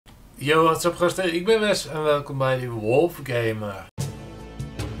Yo, what's up gasten, ik ben Wes en welkom bij de Wolfe Gamer.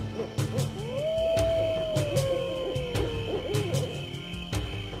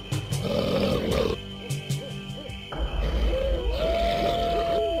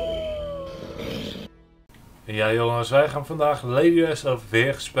 Ja jongens, wij gaan vandaag Ladies of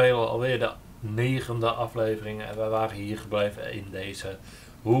weer spelen, alweer de 9e aflevering. En wij waren hier gebleven in deze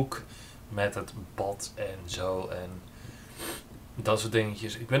hoek met het bad en zo en dat soort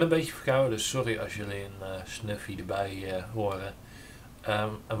dingetjes. Ik ben een beetje verkouden, dus sorry als jullie een snuffie erbij horen. En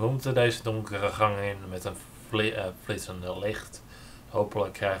we moeten deze donkere gang in met een flitsende licht.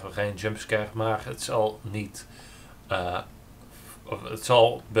 Hopelijk krijgen we geen jumpscare, maar het zal niet, het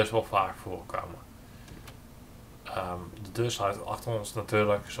zal best wel vaak voorkomen. De deur sluit achter ons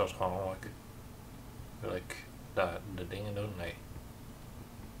natuurlijk, zoals gewoonlijk. Wil ik daar de dingen doen? Nee.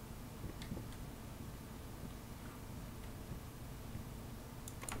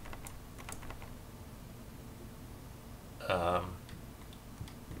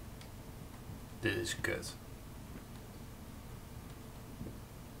 Dit is kut.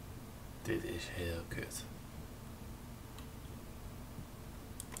 Dit is heel kut.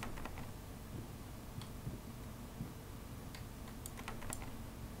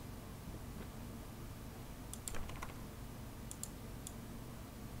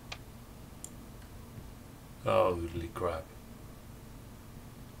 Holy crap.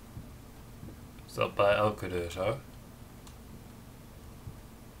 Is dat bij elke deur zo?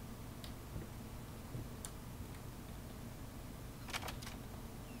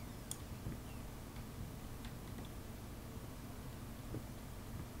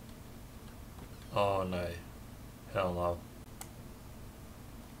 Oh nee. Hell no.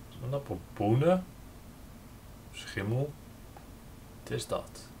 Is dat pompoenen? Schimmel? Wat is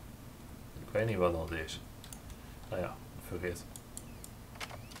dat? Ik weet niet wat dat is. Nou ja, vergeet.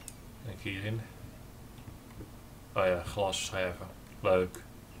 Kijk hierin. Oh ja, glasscherven. Leuk.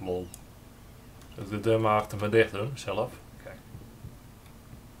 Lol. Zal ik de deur maar achter me dicht doen, zelf? Kijk.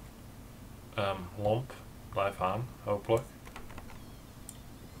 Lamp. Blijf aan, hopelijk.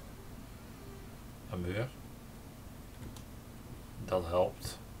 Een muur. Dat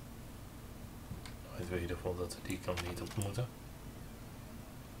helpt. Dan weten we in ieder geval dat we die kant niet op moeten.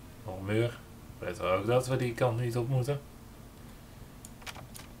 Nog een muur. Weten we ook dat we die kant niet op moeten.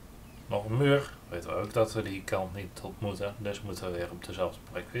 Nog een muur. Weten we ook dat we die kant niet op moeten. Dus moeten we weer op dezelfde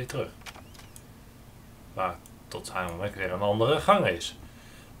plek weer terug. Waar tot uiteindelijk weer een andere gang is.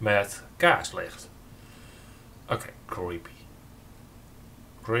 Met kaarslicht. Oké, creepy.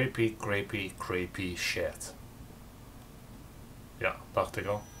 Creepy, creepy, creepy shit. Ja, dacht ik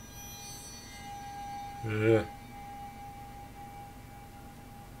al.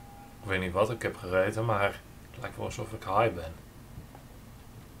 Ik weet niet wat ik heb gegeten, maar het lijkt wel alsof ik high ben.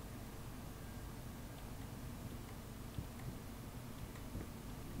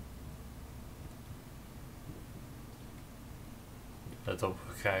 Let op,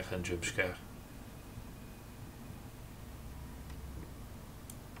 we krijgen een jumpscare.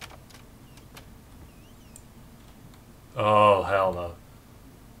 Oh, hell no.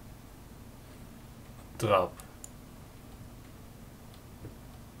 Trap.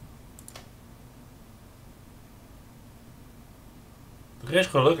 Er is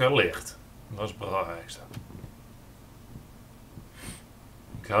gelukkig licht. Dat is het belangrijkste.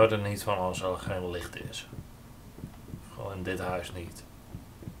 Ik hou er niet van als er geen licht is. Gewoon in dit huis niet.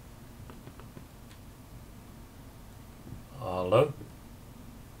 Hallo?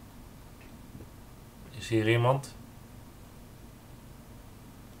 Is hier iemand?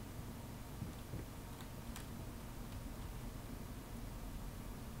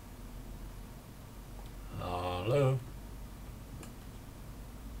 Hallo?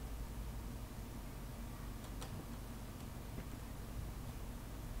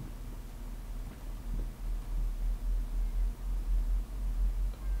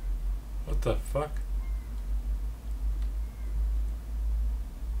 What the fuck?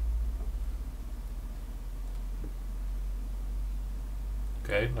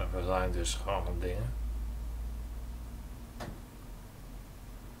 Oké, nou we zijn dus gewoon dingen.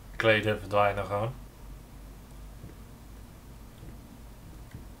 Kleden verdwijnen gewoon.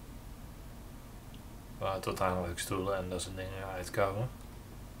 Waar tot uiteindelijk stoelen en dat soort dingen uitkomen.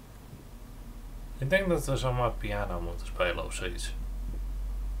 Ik denk dat we zomaar piano moeten spelen of zoiets.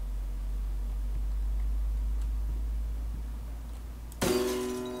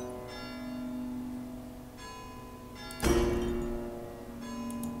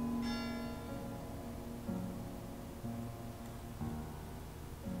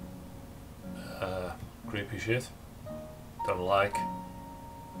 Creepy shit. Don't like.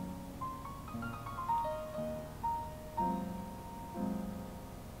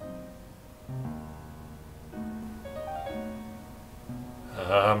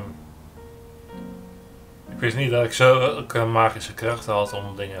 wist niet dat ik zulke magische krachten had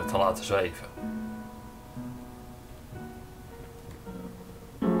om dingen te laten zweven.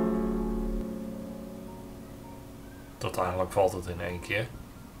 Uiteindelijk valt het in één keer.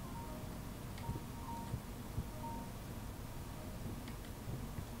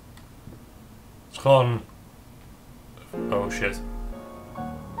 Het is gewoon... Oh shit.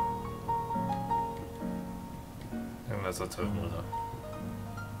 Ik denk dat we terug moeten.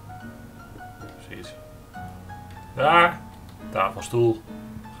 Precies. Daar! Tafel, stoel.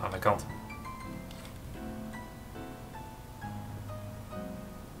 Ga aan de kant.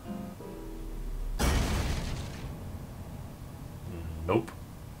 Nope.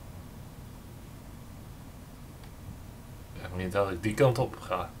 Ik denk niet dat ik die kant op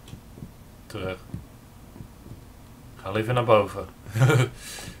ga. Terug. Ga liever naar boven.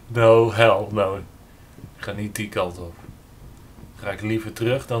 No, hell no. Ik ga niet die kant op. Ga ik liever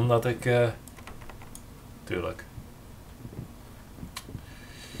terug dan dat ik... Tuurlijk.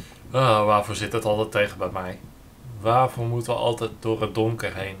 Waarvoor zit het altijd tegen bij mij? Waarvoor moeten we altijd door het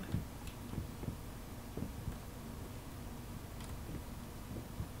donker heen?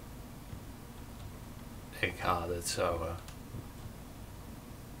 Ik haat het zo.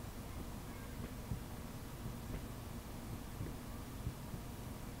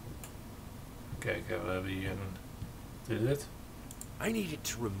 Kijk, we hebben hier een... Dit. I needed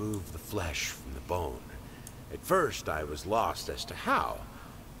to remove the flesh from the bone. At first I was lost as to how,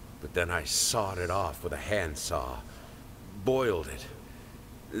 but then I sawed it off with a handsaw, boiled it,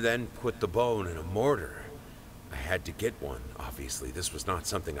 then put the bone in a mortar. I had to get one, obviously. This was not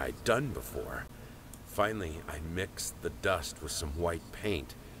something I'd done before. Finally, I mixed the dust with some white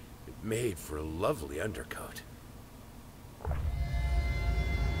paint. It made for a lovely undercoat.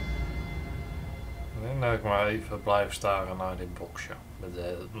 Ik denk dat ik maar even blijf staren naar dit boxje.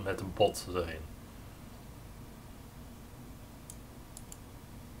 Met een bot erin.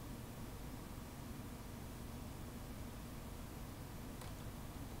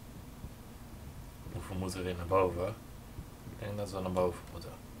 Hoeveel moeten we weer naar boven? Ik denk dat we naar boven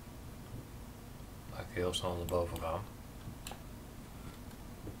moeten. Laat ik heel snel naar boven gaan.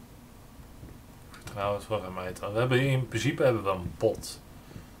 Ik vertrouw het voor hem eten. We hebben hier in principe een bot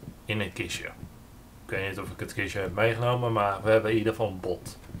in een kistje. Ik weet niet of ik het kistje heb meegenomen, maar we hebben in ieder geval een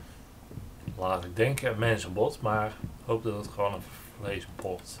bot. Laat ik denken een mensenbot, maar ik hoop dat het gewoon een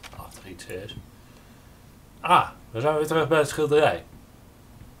vleesbot achter iets is. Ah, we zijn weer terug bij het schilderij.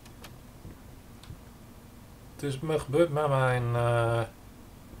 Het is me gebeurd met mijn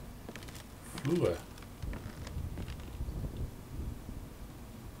vloer.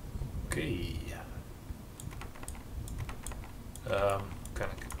 Oké. Kan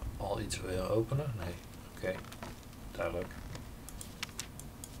ik al iets weer openen? Nee. Oké. Duidelijk.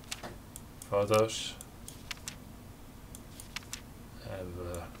 Foto's.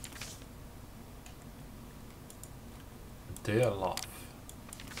 Hebben we Dear Love.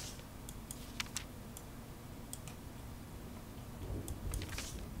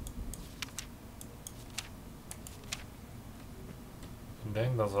 Ik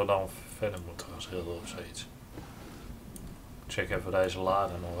denk dat we dan verder moeten gaan schilderen of zoiets. Check even deze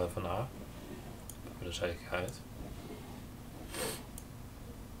laden nog even na. Voor de zekerheid.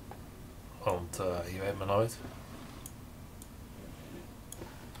 Want je weet maar nooit.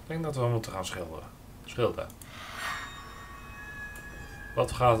 Ik denk dat we moeten gaan schilderen. Schilderen.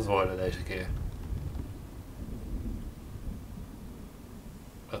 Wat gaat het worden deze keer?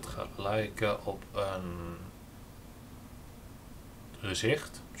 Het gaat lijken op een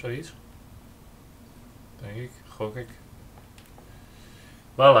gezicht, zoiets. Denk ik, gok ik.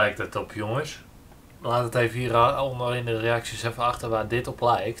 Waar lijkt het op, jongens? Laat het even hier onder in de reacties even achter waar dit op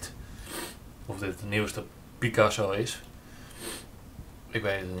lijkt. Of dit de nieuwste Picasso is. Ik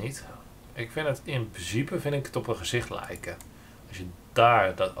weet het niet. Ik vind het in principe het op een gezicht lijken. Als je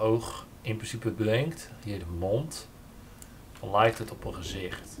daar dat oog in principe bedenkt, hier de mond, dan lijkt het op een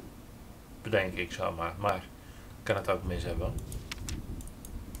gezicht. Bedenk ik zomaar, maar ik kan het ook mis hebben.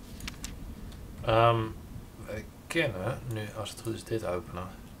 We kunnen nu, als het goed is, dit openen.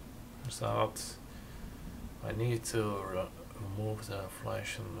 Er staat: I need to remove the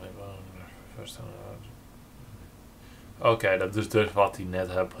flash and first. Oké, dat is dus wat hij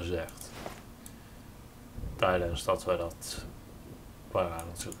net heeft gezegd. Tijdens dat we dat waren aan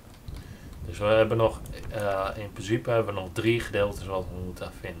het zoeken. Dus we hebben nog, in principe hebben we nog 3 gedeeltes wat we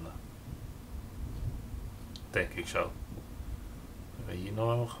moeten vinden. Denk ik zo. Hebben we hier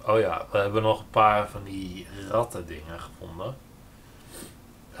nog? Oh ja, we hebben nog een paar van die ratten dingen gevonden.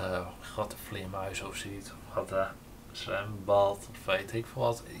 Rattenvleermuizen of zoiets. Ratten. zwembad, of weet ik veel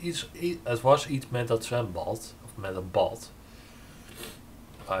wat. Het was iets met dat zwembad, of met een bad.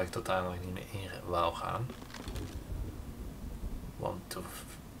 Waar ik uiteindelijk niet meer in wou gaan. Want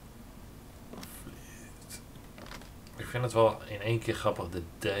ik vind het wel in één keer grappig dat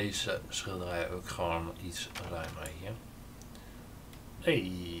deze schilderij ook gewoon iets ruimer hier.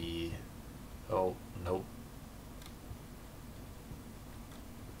 Hey. Oh, no.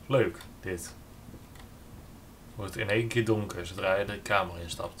 Leuk, dit. Wordt in één keer donker zodra je de kamer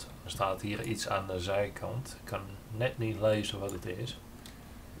instapt. Er staat hier iets aan de zijkant. Ik kan net niet lezen wat het is.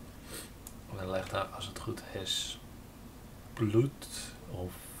 En dan ligt daar, als het goed is, bloed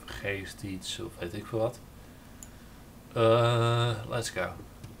of geest iets of weet ik veel wat. Let's go.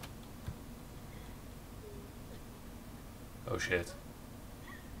 Oh shit.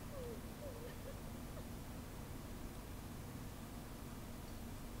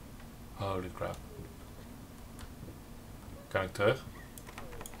 Holy crap. Kan ik terug?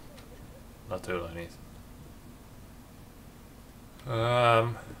 Natuurlijk niet.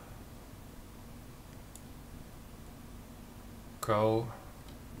 Kno.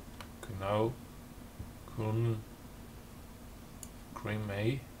 Groen. Green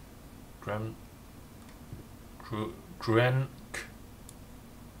May. Grank.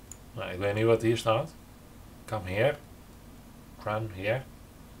 Nou, ik weet niet wat hier staat. Come here. Gran here.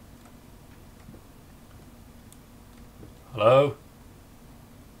 Hallo?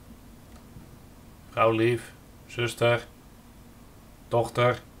 Vrouw lief, zuster,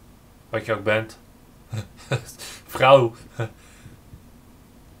 dochter, wat je ook bent. Vrouw.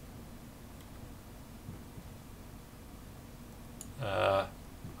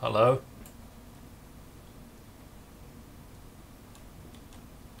 Hallo?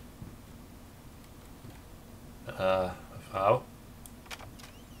 Mevrouw?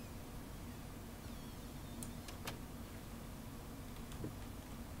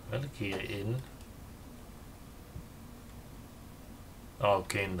 Wil ik hierin? Oh,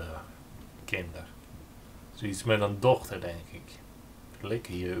 kinderen. Kinder. Zoiets met een dochter, denk ik. Wil ik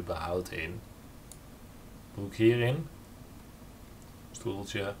hier überhaupt in? Doe ik hierin?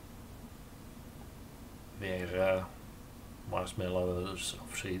 Stoeltje. Weer marshmallows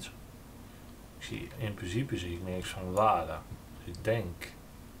of zoiets. In principe zie ik niks van waarde. Dus ik denk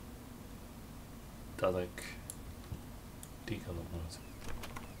dat ik die kan op moet.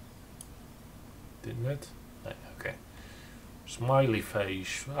 Dit net? Nee, oké. Smiley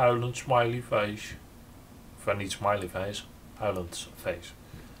face. Huilend smiley face. Of niet smiley face. Huilend face.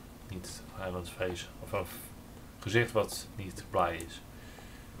 Niet huilend face. Of een gezicht wat niet blij is.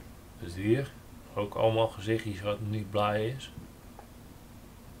 Dus hier. Ook allemaal gezichtjes wat niet blij is.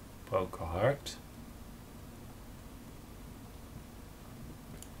 Broken hart.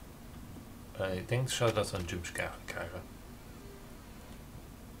 Ik denk zo dat we een jumpscare gaan krijgen.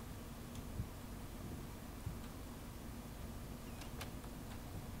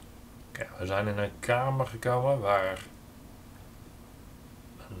 Oké, we zijn in een kamer gekomen waar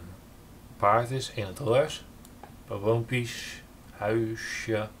een paard is in het roos. Boompjes,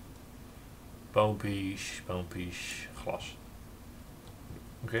 huisje, boompjes, glas.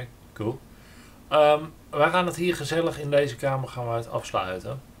 Oké, cool. Wij gaan het hier gezellig in deze kamer gaan we het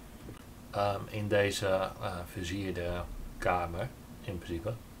afsluiten. In deze versierde kamer, in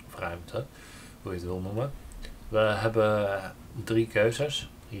principe, of ruimte, hoe je het wil noemen. We hebben 3 keuzes.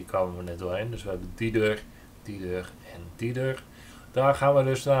 Hier komen we net doorheen. Dus we hebben die deur en die deur. Daar gaan we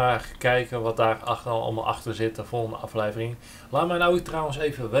dus naar kijken wat daar allemaal achter zit, de volgende aflevering. Laat mij nou trouwens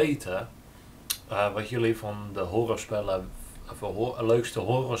even weten wat jullie van de horrorspellen, leukste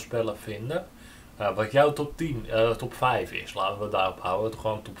horrorspellen vinden. Wat jouw top 5 is. Laten we het daarop houden.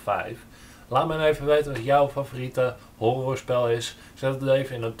 Gewoon top 5. Laat me even weten wat jouw favoriete horrorspel is. Zet het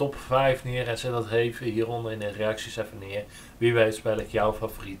even in een top 5 neer en zet het even hieronder in de reacties even neer. Wie weet speel ik jouw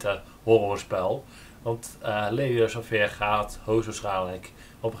favoriete horrorspel. Want Leo zover gaat hoogstwaarschijnlijk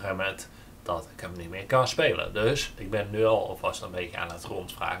op een gegeven moment dat ik hem niet meer kan spelen. Dus ik ben nu al alvast een beetje aan het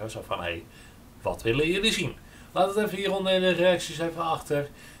rondvragen. Zo van, hey, wat willen jullie zien? Laat het even hieronder in de reacties even achter.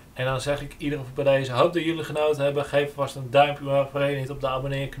 En dan zeg ik ieder geval bij deze, hoop dat jullie genoten hebben. Geef vast een duimpje omhoog. Vergeet niet op de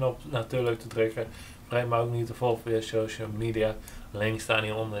abonneerknop natuurlijk te drukken. Vergeet me ook niet te volgen via social media. Links staan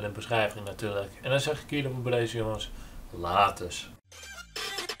hieronder in de beschrijving natuurlijk. En dan zeg ik ieder geval bij deze jongens, laat dus.